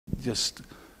just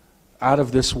out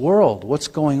of this world. What's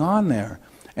going on there?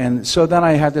 And so then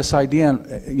I had this idea,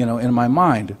 you know, in my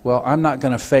mind. Well, I'm not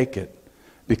going to fake it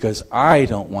because I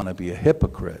don't want to be a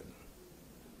hypocrite.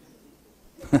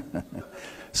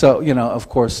 So, you know, of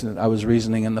course, I was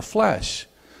reasoning in the flesh.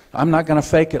 I'm not going to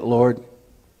fake it, Lord.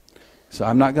 So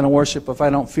I'm not going to worship if I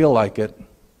don't feel like it.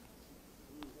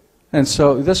 And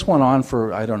so this went on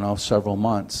for, I don't know, several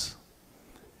months.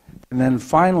 And then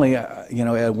finally, you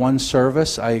know, at one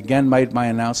service, I again made my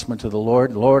announcement to the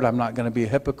Lord. Lord, I'm not going to be a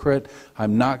hypocrite.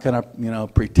 I'm not going to, you know,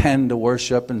 pretend to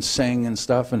worship and sing and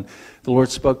stuff. And the Lord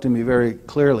spoke to me very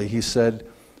clearly. He said,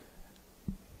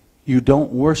 you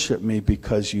don't worship me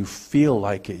because you feel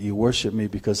like it. You worship me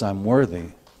because I'm worthy.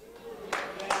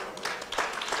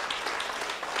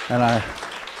 And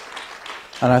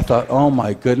I thought, oh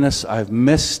my goodness, I've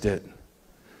missed it.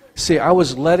 See, I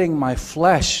was letting my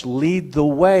flesh lead the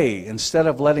way instead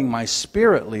of letting my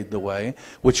spirit lead the way,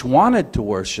 which wanted to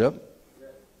worship.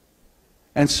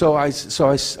 And so I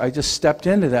just stepped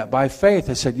into that by faith.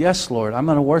 I said, yes, Lord, I'm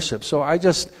going to worship. So I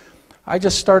just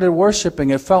started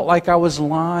worshiping. It felt like I was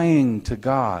lying to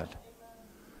God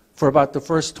for about the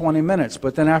first 20 minutes.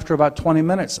 But then after about 20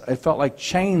 minutes, it felt like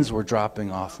chains were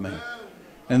dropping off me.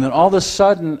 And then all of a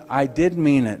sudden, I did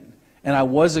mean it. And I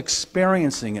was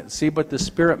experiencing it. See, but the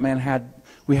spirit man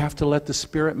we have to let the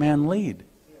spirit man lead.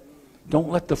 Don't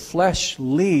let the flesh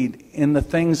lead in the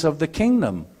things of the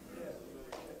kingdom.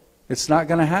 It's not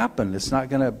going to happen. It's not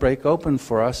going to break open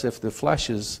for us if the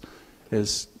flesh is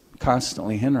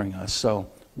constantly hindering us. So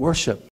worship.